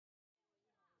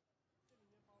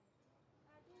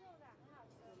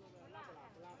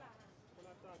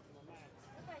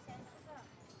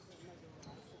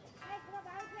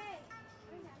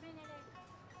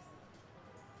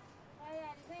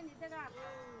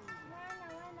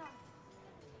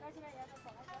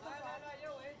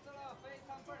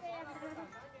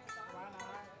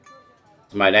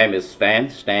My name is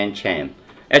Stan Chen.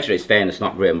 Actually, Stan is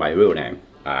not really my real name.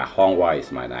 Hong Wai is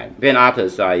my name. Being an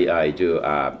artist, I do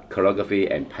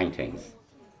calligraphy and paintings.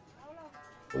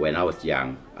 When I was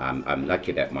young, I'm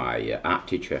lucky that my art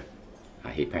teacher,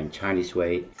 he painted Chinese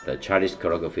way, the Chinese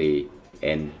calligraphy,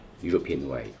 and European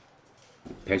way.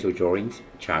 Pencil drawings,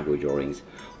 charcoal drawings,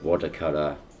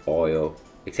 watercolor, oil,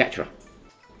 etc.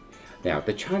 Now,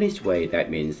 the Chinese way,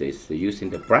 that means is using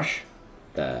the brush,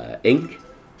 the ink,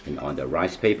 and on the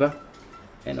rice paper.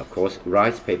 And of course,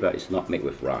 rice paper is not made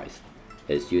with rice.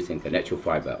 It's using the natural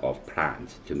fiber of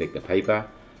plants to make the paper.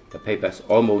 The paper is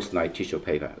almost like tissue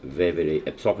paper, very, very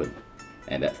absorbent.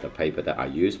 And that's the paper that I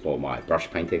use for my brush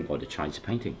painting or the Chinese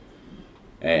painting.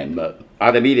 And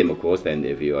other medium, of course, then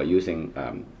if you are using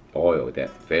oil, that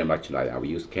very much like I will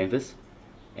use canvas.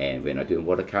 And when I do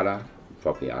watercolor,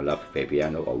 probably I love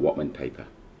Fabiano or Wellington paper.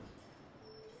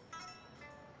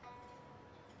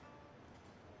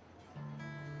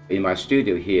 In my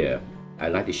studio here, I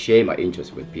like to share my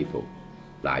interest with people,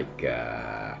 like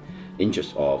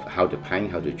interest of how to paint,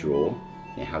 how to draw,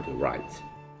 and how to write.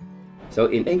 So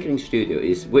in inkLink studio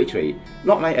is literally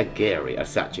not like a gallery as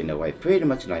such in a way, very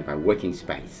much like my working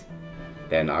space.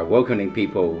 Then I welcoming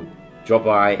people drop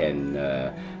by and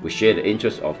we share the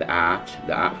interest of the art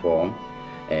form.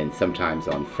 And sometimes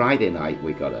on Friday night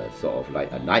we got a sort of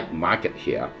like a night market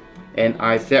here, and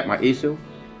I set my easel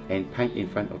and paint in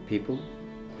front of people.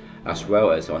 As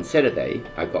well as on Saturday,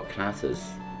 I got classes.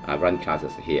 I run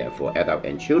classes here for adults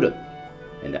and children.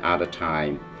 And the other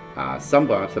time,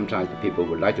 sometimes the people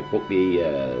would like to book me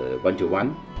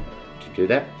one-to-one to do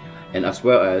that. And as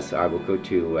well as I will go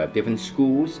to different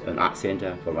schools and art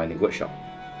center for running workshop.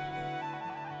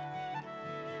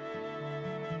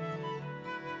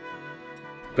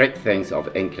 Great things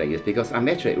of inkLink is because I'm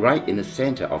actually right in the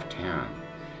center of town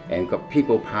and got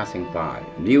people passing by,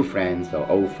 new friends or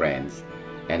old friends,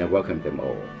 and I welcome them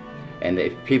all. And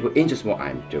if people interested in what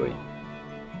I'm doing,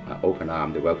 I open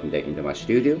arms to welcome them into my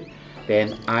studio.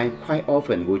 Then I quite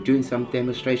often will do some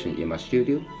demonstration in my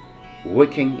studio,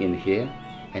 working in here,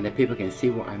 and the people can see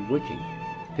what I'm working.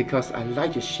 Because I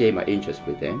like to share my interest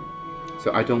with them,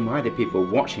 so I don't mind the people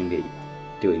watching me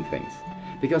doing things.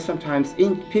 Because sometimes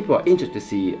people are interested to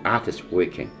see artists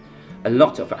working. A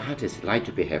lot of artists like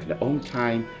to have their own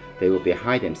time. They will be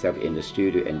hide themselves in the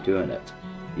studio and doing it.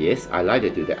 Yes, I like to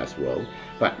do that as well,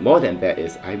 but more than that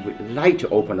is I would like to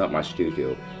open up my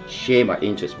studio, share my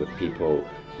interest with people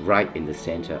right in the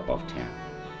center of town.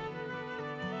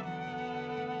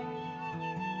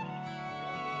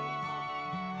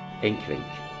 inkLink.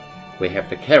 We have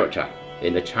the character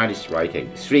in the Chinese writing,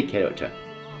 3 characters.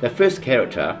 The first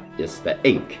character is the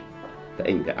ink that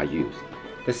I use.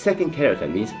 The second character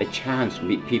means a chance to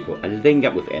meet people and link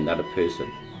up with another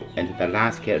person. And the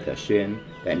last character, Xuan,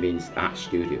 that means art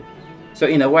studio. So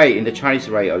in a way, in the Chinese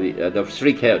way, the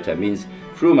 3 characters means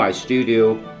through my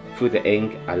studio, through the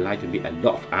ink, I like to meet a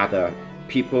lot of other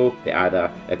people. They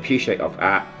either appreciate of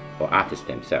art or artists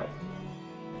themselves.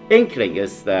 inkLink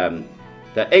is the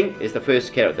ink is the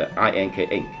first character, I-N-K,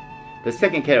 ink. The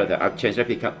second character I've changed to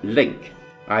become link.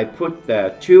 I put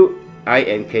the 2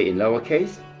 I-N-K in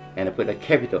lowercase, and I put a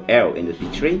capital L in the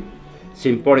between,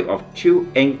 symbolic of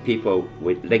 2 ink people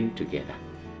with link together.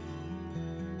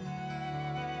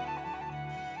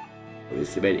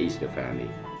 It's very easy to find me.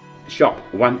 Shop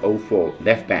 104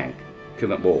 Left Bank,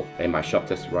 Cuba Mall, and my shop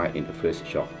just right in the first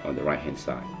shop on the right hand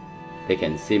side. They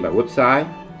can see my website,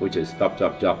 which is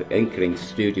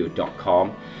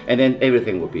www.inklinkstudio.com, and then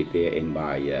everything will be there in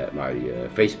my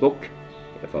Facebook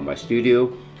for my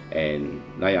studio. And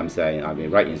like I'm saying, I'll be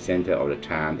right in the center of the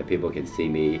town that people can see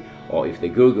me. Or if they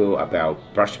Google about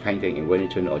brush painting in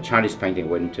Wellington or Chinese painting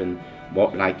in Wellington, more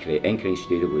likely inkLink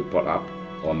Studio will pop up,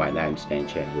 or my name Stan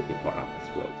Chen will be pop up as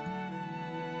well.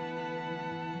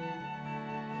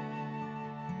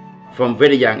 From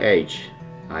very young age,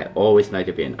 I always like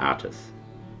to be an artist.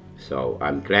 So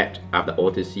I'm glad after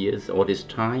all these years, all this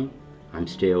time, I'm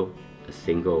still a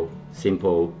simple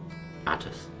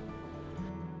artist.